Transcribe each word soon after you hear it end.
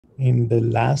In the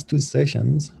last two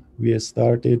sessions, we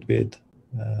started with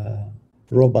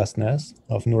robustness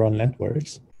of neural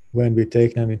networks. When we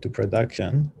take them into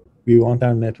production, we want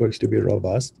our networks to be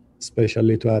robust,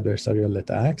 especially to adversarial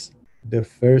attacks. The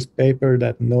first paper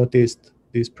that noticed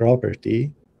this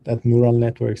property, that neural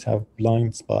networks have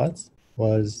blind spots,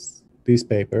 was this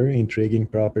paper, Intriguing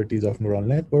Properties of Neural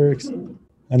Networks.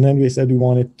 And then we said we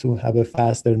wanted to have a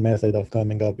faster method of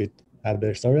coming up with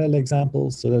adversarial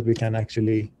examples so that we can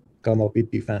actually come up with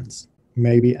defense.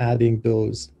 Maybe adding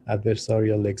those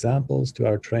adversarial examples to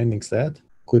our training set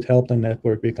could help the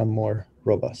network become more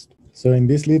robust. So in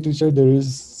this literature, there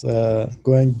is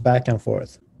going back and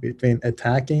forth between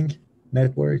attacking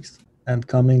networks and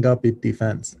coming up with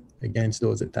defense against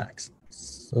those attacks.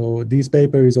 So this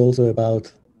paper is also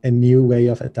about a new way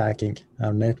of attacking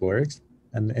our networks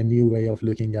and a new way of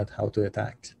looking at how to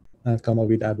attack and come up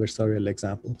with adversarial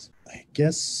examples. I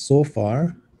guess so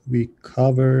far we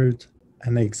covered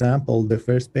an example. The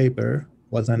first paper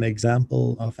was an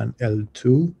example of an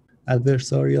L2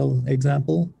 adversarial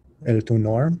example, L2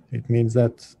 norm. It means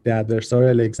that the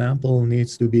adversarial example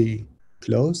needs to be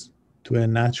close to a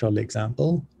natural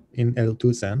example in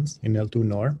L2 sense, in L2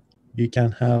 norm. You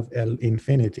can have L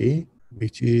infinity,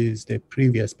 which is the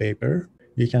previous paper.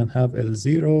 You can have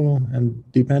L0, and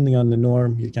depending on the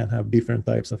norm, you can have different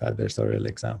types of adversarial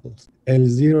examples.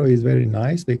 L0 is very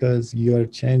nice because you are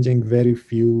changing very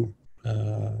few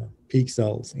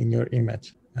pixels in your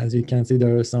image. As you can see,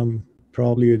 there are some,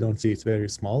 probably you don't see it's very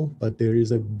small, but there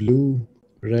is a blue,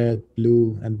 red,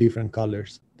 blue, and different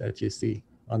colors that you see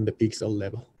on the pixel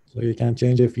level. So you can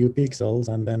change a few pixels,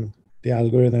 and then the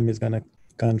algorithm is going to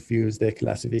confuse the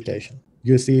classification.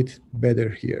 You see it better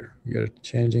here. You're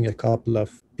changing a couple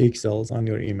of pixels on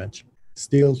your image.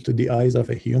 Still, to the eyes of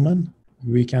a human,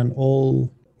 we can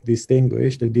all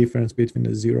distinguish the difference between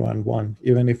a 0 and 1,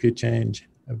 even if you change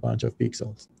a bunch of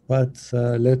pixels. But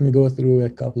let me go through a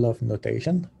couple of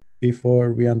notation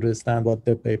before we understand what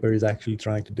the paper is actually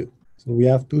trying to do. So we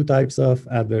have two types of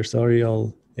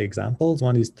adversarial examples.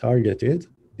 One is targeted,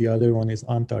 the other one is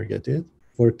untargeted.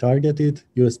 For targeted,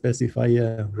 you specify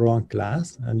a wrong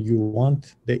class and you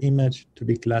want the image to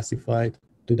be classified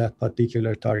to that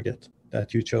particular target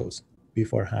that you chose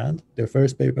beforehand. The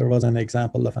first paper was an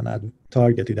example of an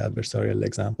targeted adversarial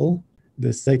example.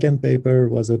 The second paper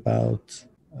was about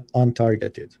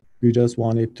untargeted. You just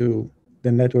wanted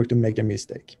the network to make a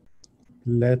mistake.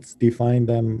 Let's define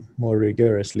them more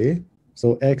rigorously.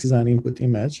 So X is an input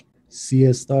image. C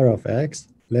a star of X.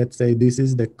 Let's say this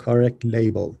is the correct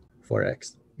label for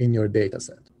X in your data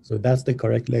set. So that's the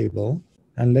correct label.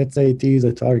 And let's say T is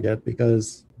a target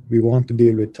because we want to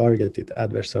deal with targeted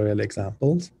adversarial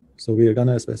examples. So we're going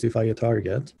to specify a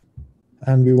target.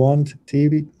 And we want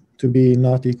T to be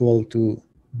not equal to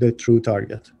the true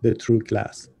target, the true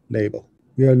class label.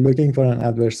 We are looking for an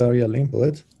adversarial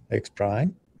input, X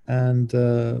prime. And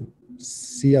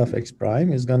C of X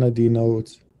prime is going to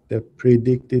denote the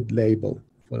predicted label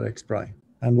for X prime.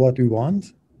 And what we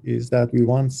want is that we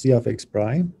want C of X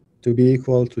prime to be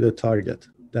equal to the target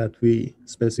that we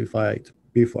specified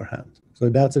beforehand. So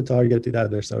that's a targeted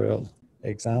adversarial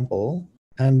example.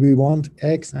 And we want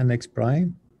X and X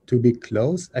prime to be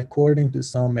close according to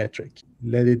some metric.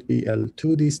 Let it be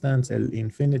L2 distance, L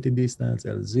infinity distance,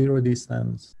 L0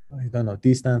 distance, I don't know,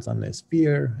 distance on a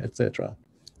sphere, etc.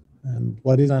 And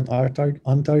what is an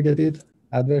untargeted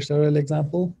adversarial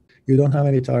example? You don't have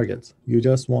any targets. You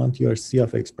just want your C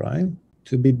of X prime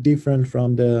to be different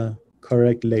from the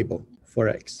correct label for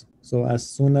X. So as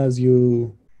soon as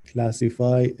you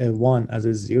classify a 1 as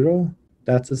a 0,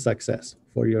 that's a success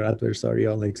for your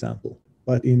adversarial example.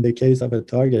 But in the case of a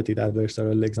targeted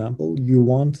adversarial example, you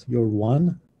want your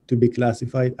 1 to be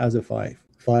classified as a 5.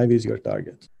 5 is your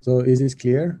target. So is this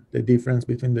clear, the difference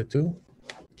between the two?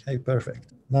 Okay,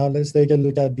 perfect. Now let's take a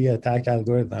look at the attack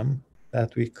algorithm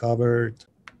that we covered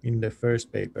in the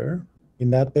first paper. In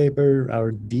that paper,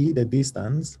 our D, the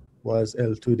distance, was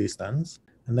L2 distance.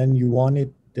 And then you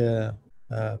wanted the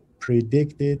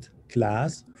predicted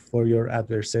class for your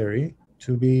adversary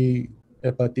to be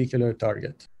a particular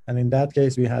target. And in that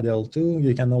case, we had L2.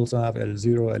 You can also have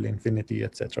L0, L infinity,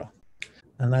 etc.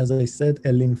 And as I said,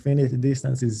 L infinity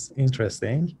distance is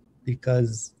interesting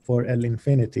because for L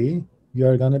infinity,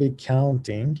 you're going to be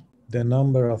counting the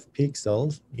number of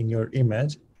pixels in your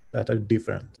image that are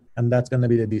different. And that's going to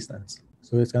be the distance.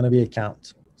 So it's going to be a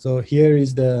count. So here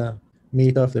is the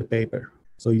meat of the paper.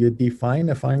 So you define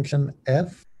a function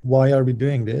f. Why are we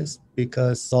doing this?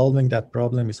 Because solving that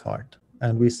problem is hard.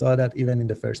 And we saw that even in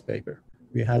the first paper.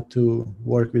 We had to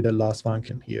work with a loss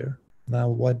function here. Now,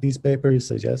 what this paper is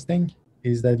suggesting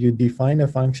is that you define a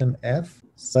function f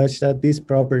such that this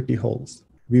property holds.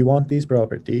 We want this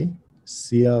property,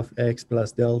 C of x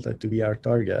plus delta, to be our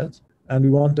target, and we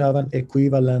want to have an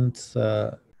equivalent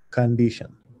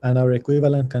condition. And our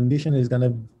equivalent condition is going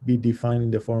to be defined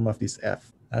in the form of this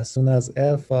f. As soon as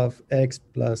f of x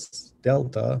plus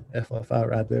delta, f of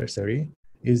our adversary,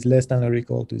 is less than or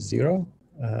equal to 0,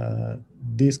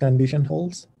 this condition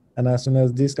holds. And as soon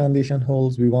as this condition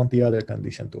holds, we want the other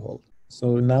condition to hold.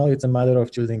 So now it's a matter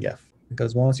of choosing f,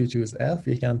 because once you choose f,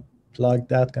 you can plug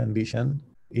that condition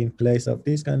in place of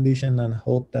this condition and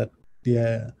hope that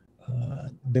the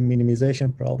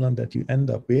minimization problem that you end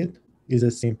up with is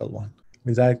a simple one.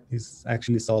 Is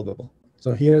actually solvable.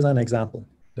 So here's an example.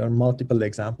 There are multiple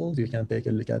examples. You can take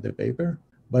a look at the paper,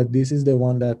 but this is the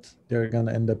one that they're going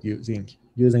to end up using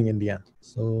in the end.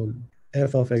 So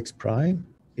f of x prime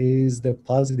is the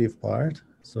positive part.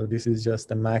 So this is just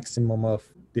the maximum of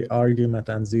the argument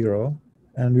and 0.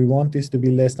 And we want this to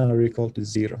be less than or equal to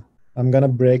 0. I'm going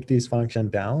to break this function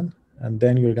down, and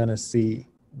then you're going to see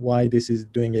why this is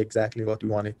doing exactly what we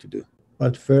want it to do.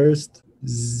 But first,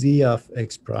 z of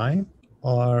x prime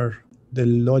are the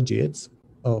logits.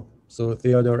 Oh, so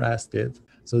Theodore asked it.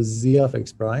 So z of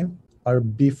x prime are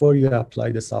before you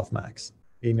apply the softmax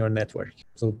in your network.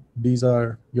 So these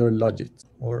are your logits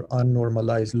or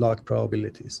unnormalized log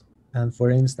probabilities. And for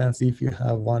instance, if you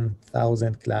have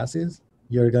 1,000 classes,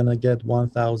 you're going to get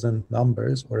 1,000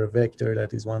 numbers or a vector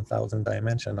that is 1,000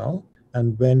 dimensional.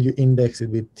 And when you index it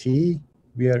with t,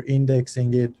 we are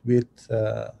indexing it with,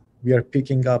 we are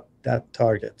picking up that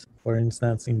target. For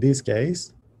instance, in this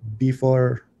case,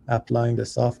 before applying the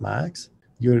softmax,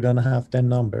 you're going to have 10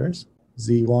 numbers,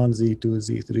 z1, z2,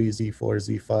 z3, z4,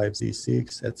 z5,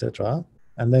 z6, etc.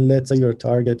 And then let's say your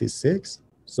target is 6,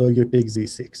 so you pick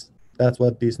z6. That's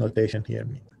what this notation here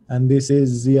means. And this is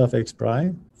z of x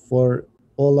prime for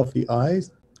all of the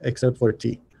i's except for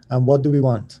t. And what do we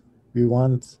want? We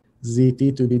want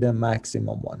zt to be the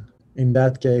maximum one. In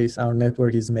that case, our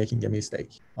network is making a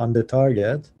mistake. On the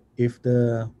target, if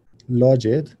the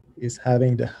logit is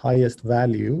having the highest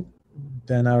value,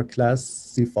 then our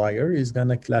classifier is going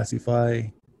to classify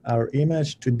our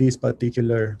image to this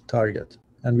particular target.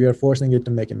 And we are forcing it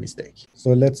to make a mistake.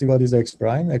 So let's see what is x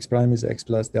prime. X prime is x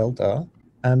plus delta.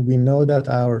 And we know that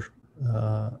our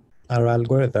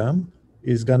algorithm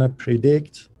is going to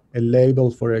predict a label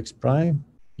for x prime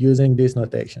using this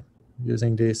notation,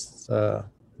 using this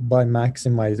by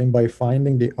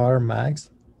finding the R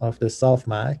max of the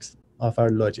softmax of our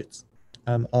logits.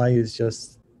 And I is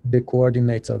just the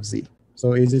coordinates of z.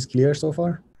 So is this clear so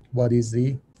far? What is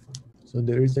z? So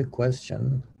there is a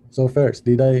question. So first,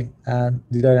 did I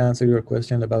answer your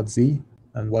question about z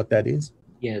and what that is?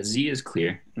 Yeah, z is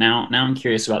clear. Now I'm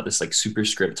curious about this like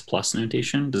superscript plus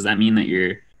notation. Does that mean that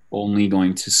you're only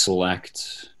going to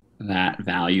select that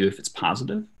value if it's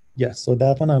positive? Yes, so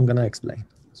that one I'm going to explain.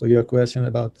 So your question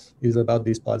is about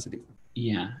this positive.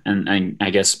 Yeah, and I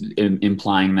guess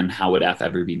implying then how would f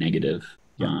ever be negative?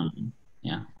 Yeah.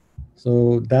 Yeah.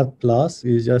 So that plus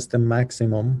is just the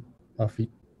maximum of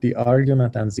the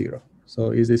argument and 0.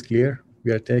 So is this clear?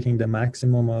 We are taking the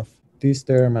maximum of this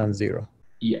term and 0.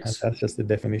 Yes. And that's just the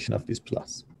definition of this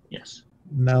plus. Yes.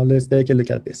 Now let's take a look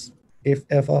at this. If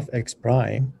f of x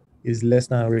prime is less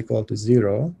than or equal to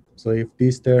 0, so if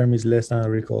this term is less than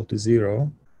or equal to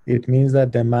 0, it means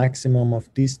that the maximum of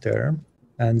this term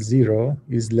and 0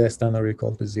 is less than or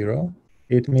equal to 0.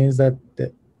 It means that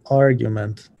the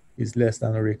argument is less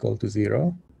than or equal to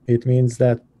 0. It means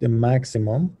that the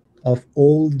maximum of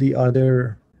all the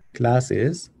other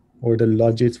classes or the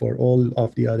logits for all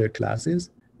of the other classes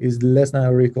is less than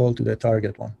or equal to the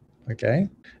target one, okay?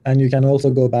 And you can also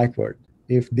go backward.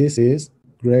 If this is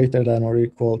greater than or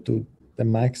equal to the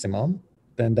maximum,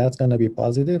 then that's going to be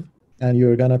positive, and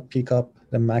you're going to pick up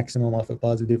the maximum of a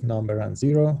positive number and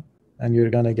 0, and you're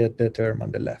going to get the term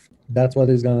on the left. That's what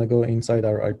is going to go inside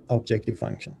our objective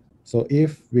function. So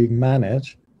if we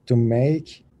manage to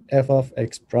make f of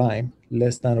x prime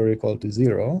less than or equal to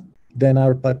 0, then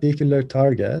our particular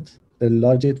target, the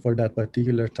logit for that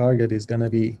particular target is going to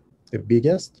be the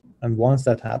biggest. And once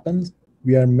that happens,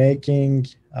 we are making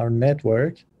our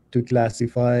network to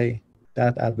classify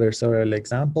that adversarial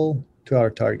example to our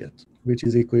target, which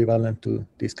is equivalent to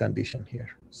this condition here.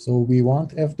 So we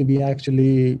want f to be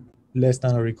actually less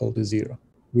than or equal to 0.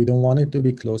 We don't want it to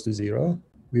be close to 0.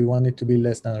 We want it to be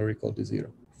less than or equal to 0.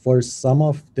 For some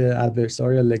of the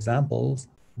adversarial examples,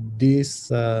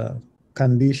 this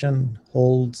condition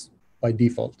holds by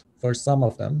default. For some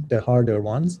of them, the harder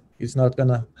ones, it's not going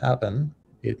to happen.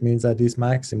 It means that this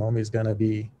maximum is going to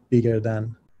be bigger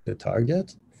than the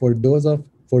target. For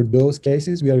those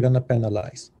cases, we are going to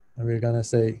penalize. And we're going to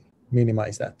say,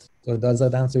 minimize that. So does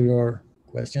that answer your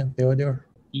question, Theodore?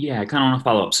 Yeah, I kind of want to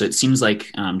follow up. So it seems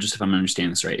like, just if I'm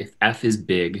understanding this right, if F is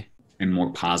big and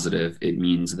more positive, it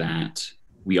means that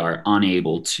we are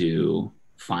unable to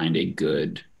find a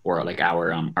good, or like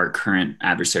our current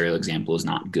adversarial example is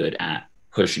not good at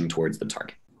pushing towards the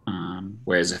target.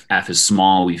 Whereas if F is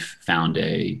small, we've found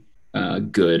a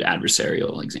good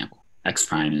adversarial example. X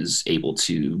prime is able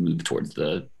to move towards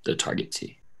the target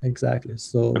T. Exactly.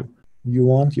 So you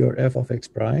want your f of x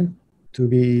prime to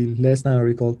be less than or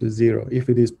equal to 0. If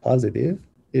it is positive,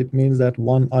 it means that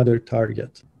one other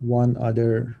target, one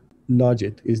other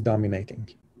logit is dominating.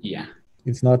 Yeah.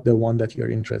 It's not the one that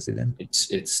you're interested in.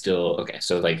 It's still okay.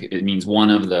 So like it means one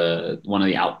of the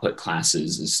output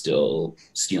classes is still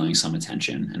stealing some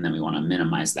attention, and then we want to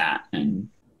minimize that. And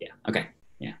yeah, okay,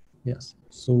 yeah. Yes.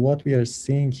 So what we are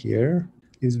seeing here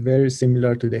is very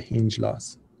similar to the hinge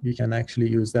loss. You can actually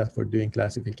use that for doing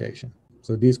classification.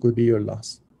 So this could be your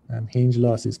loss. And hinge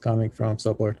loss is coming from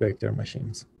support vector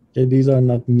machines. Okay, these are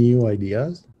not new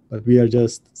ideas, but we are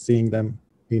just seeing them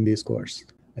in this course.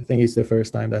 I think it's the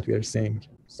first time that we are seeing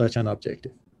such an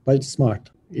objective. But it's smart.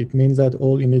 It means that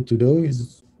all you need to do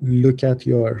is look at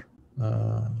your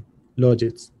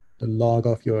logits, the log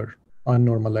of your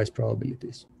unnormalized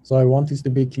probabilities. So I want this to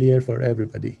be clear for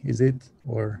everybody. Is it,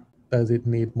 or does it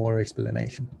need more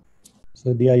explanation?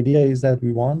 So the idea is that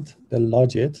we want the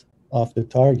logit of the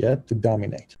target to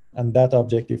dominate. And that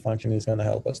objective function is going to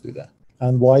help us do that.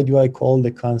 And why do I call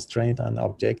the constraint an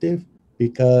objective?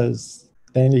 Because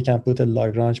then you can put a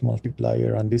Lagrange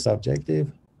multiplier on this objective,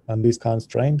 on this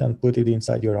constraint, and put it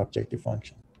inside your objective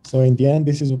function. So in the end,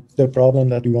 this is the problem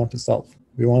that we want to solve.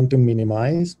 We want to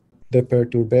minimize the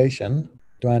perturbation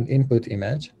to an input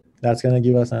image. That's going to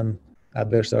give us an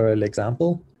adversarial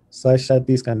example such that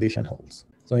this condition holds.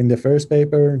 So in the first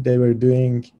paper, they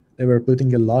were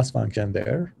putting a loss function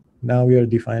there. Now we are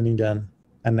defining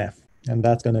an f, and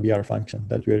that's going to be our function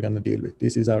that we're going to deal with.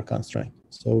 This is our constraint.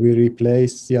 So we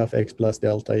replace c of x plus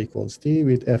delta equals t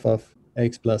with f of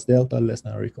x plus delta less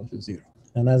than or equal to 0.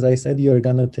 And as I said, you're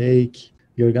going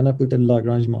to put a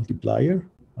Lagrange multiplier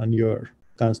on your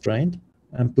constraint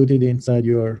and put it inside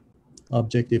your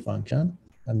objective function.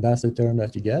 And that's the term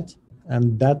that you get.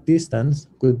 And that distance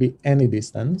could be any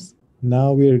distance.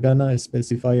 Now we're going to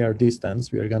specify our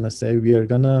distance. We're going to say we are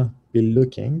going to be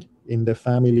looking in the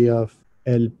family of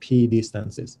LP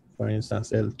distances. For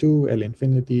instance, L2, L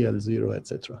infinity, L0,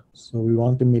 etc. So we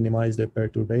want to minimize the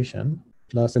perturbation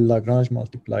plus a Lagrange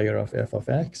multiplier of f of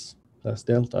x plus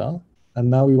delta. And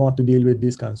now we want to deal with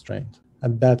this constraint.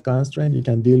 And that constraint, you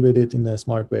can deal with it in a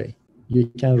smart way. You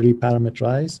can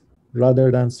reparameterize.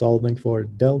 Rather than solving for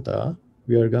delta,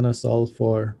 we are going to solve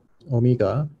for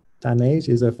omega. Tan h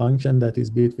is a function that is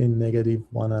between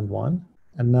 -1 and 1.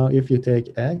 And now if you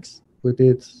take x,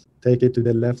 take it to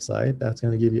the left side, that's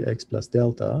going to give you x plus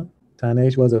delta. Tan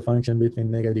h was a function between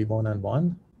 -1 and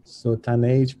 1. So tan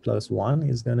h plus 1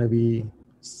 is going to be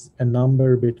a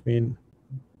number between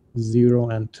 0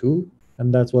 and 2.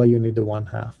 And that's why you need the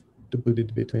 1/2 to put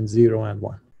it between 0 and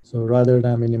 1. So rather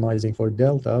than minimizing for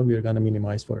delta, we're going to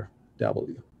minimize for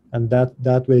w. And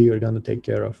that way you're going to take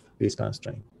care of this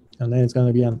constraint. And then it's going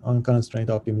to be an unconstrained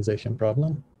optimization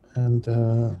problem. And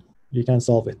you can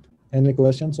solve it. Any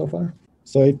questions so far?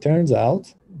 So it turns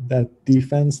out that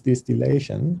defense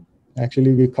distillation,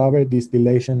 actually we covered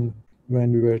distillation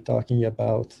when we were talking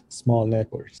about small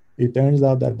networks. It turns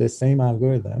out that the same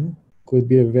algorithm could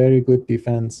be a very good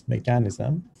defense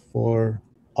mechanism for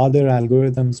other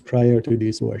algorithms prior to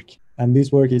this work. And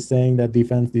this work is saying that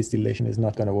defense distillation is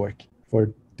not going to work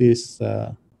for this,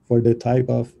 for the type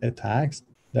of attacks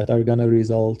that are going to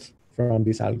result from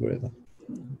this algorithm.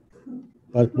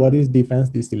 But what is defense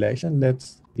distillation?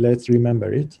 Let's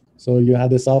remember it. So you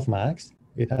had a softmax,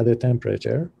 it had a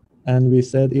temperature, and we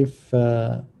said if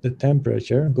the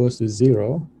temperature goes to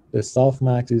 0, the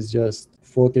softmax is just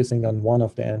focusing on one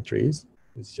of the entries.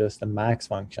 It's just a max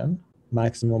function,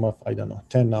 maximum of,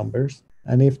 10 numbers.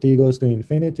 And if t goes to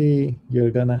infinity,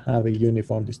 you're going to have a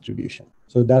uniform distribution.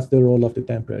 So that's the role of the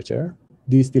temperature.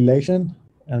 Distillation,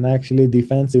 and actually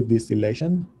defensive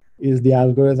distillation, is the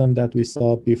algorithm that we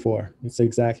saw before. It's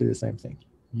exactly the same thing.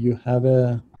 You have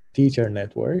a teacher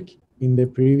network. In the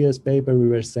previous paper, we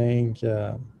were saying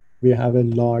we have a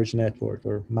large network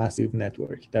or massive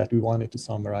network that we wanted to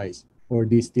summarize or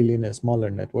distill in a smaller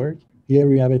network. Here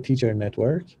we have a teacher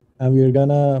network, and we're going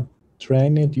to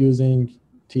train it using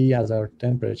T as our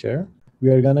temperature. We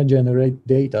are going to generate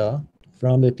data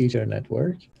from the teacher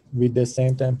network with the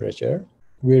same temperature.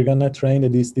 We're going to train the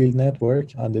distilled network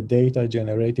on the data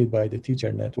generated by the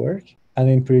teacher network. And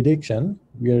in prediction,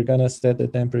 we are going to set the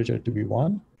temperature to be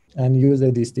 1. and use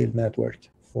a distilled network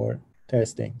for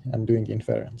testing and doing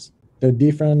inference. The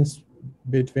difference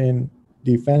between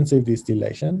defensive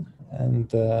distillation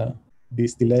and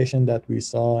distillation that we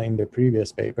saw in the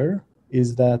previous paper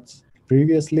is that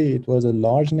previously it was a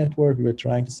large network. We were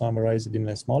trying to summarize it in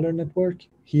a smaller network.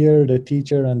 Here, the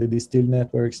teacher and the distilled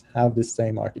networks have the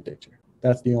same architecture.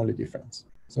 That's the only difference.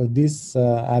 So this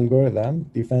algorithm,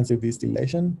 defensive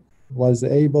distillation, was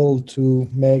able to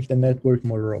make the network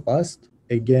more robust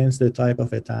against the type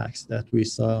of attacks that we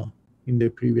saw in the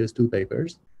previous two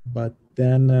papers. But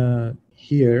then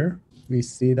here we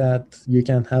see that you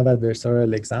can have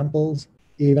adversarial examples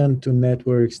even to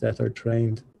networks that are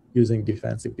trained using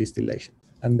defensive distillation.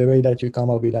 And the way that you come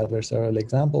up with adversarial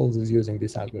examples is using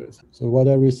this algorithm. So what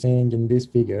are we seeing in this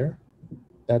figure?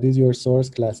 That is your source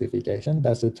classification.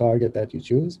 That's the target that you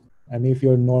choose. And if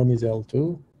your norm is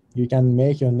L2, you can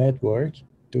make your network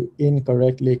to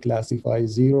incorrectly classify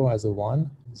 0 as a 1,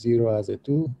 0 as a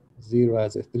 2, 0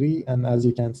 as a 3. And as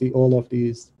you can see, all of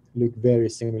these look very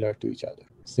similar to each other.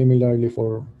 Similarly,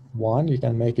 for 1, you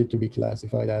can make it to be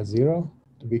classified as 0,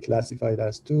 to be classified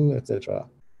as 2, etc.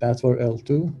 That's for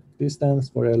L2 distance.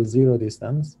 For L0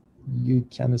 distance, you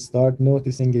can start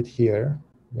noticing it here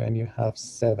when you have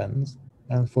 7s.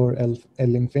 And for L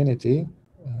infinity,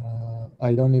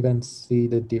 I don't even see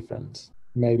the difference.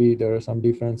 Maybe there are some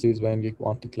differences when you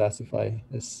want to classify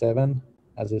a 7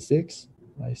 as a 6.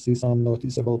 I see some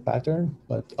noticeable pattern,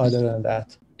 but other than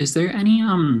that. Is there any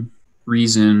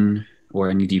reason or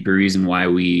any deeper reason why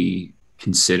we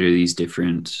consider these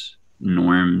different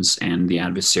norms and the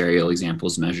adversarial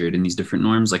examples measured in these different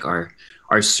norms? Like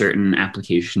are certain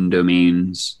application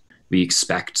domains, we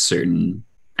expect certain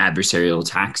adversarial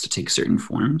attacks to take certain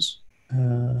forms?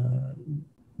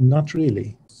 Not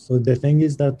really. So the thing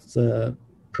is that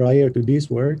prior to this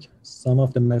work, some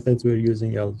of the methods were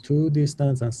using L2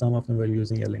 distance and some of them were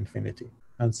using L infinity.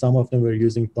 And some of them were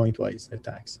using pointwise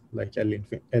attacks like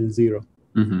L0.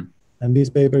 Mm-hmm. And this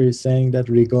paper is saying that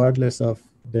regardless of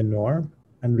the norm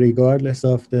and regardless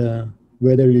of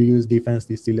whether you use defense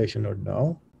distillation or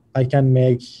no, I can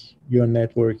make your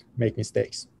network make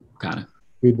mistakes. Got it.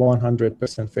 With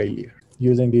 100% failure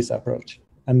using this approach.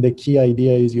 And the key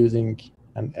idea is using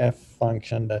an F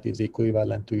function that is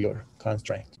equivalent to your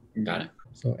constraint. Got it.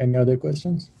 So any other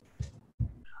questions?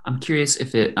 I'm curious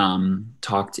if it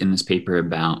talked in this paper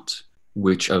about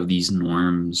which of these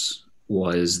norms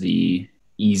was the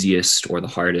easiest or the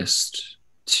hardest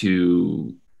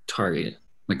to target.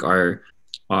 Like are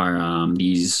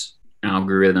these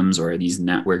algorithms or are these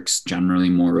networks generally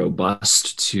more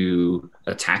robust to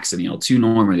attacks in the L2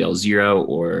 norm or the L0,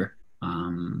 or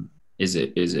is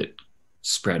it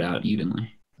spread out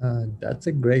evenly? That's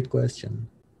a great question.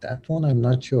 That one I'm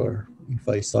not sure if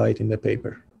I saw it in the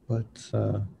paper, but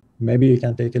maybe you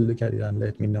can take a look at it and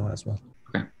let me know as well.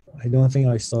 Okay. I don't think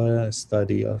I saw a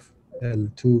study of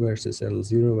L2 versus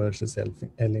L0 versus L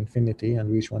infinity and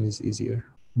which one is easier,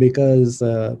 because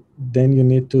then you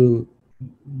need to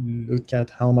look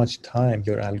at how much time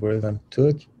your algorithm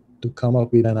took to come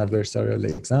up with an adversarial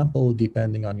example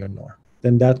depending on your norm.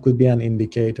 Then that could be an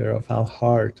indicator of how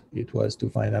hard it was to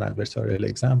find an adversarial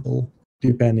example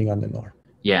depending on the norm.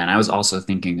 Yeah, and I was also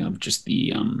thinking of just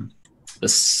the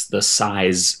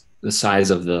size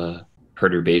of the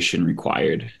perturbation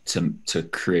required to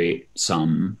create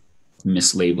some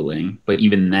mislabeling. But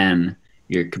even then,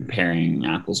 you're comparing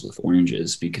apples with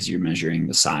oranges because you're measuring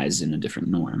the size in a different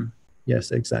norm.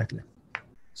 Yes, exactly.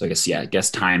 So I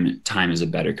guess time is a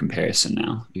better comparison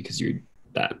now because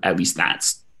at least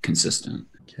that's consistent.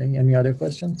 Okay, any other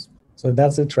questions? So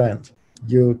that's a trend.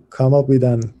 You come up with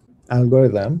an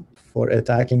algorithm for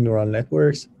attacking neural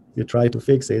networks. You try to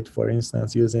fix it, for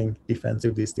instance, using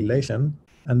defensive distillation.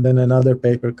 And then another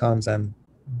paper comes and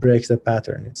breaks the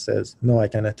pattern. It says, no, I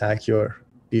can attack your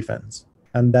defense.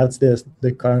 And that's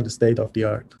the current state of the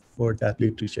art for that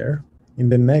literature. In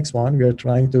the next one, we are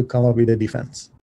trying to come up with a defense.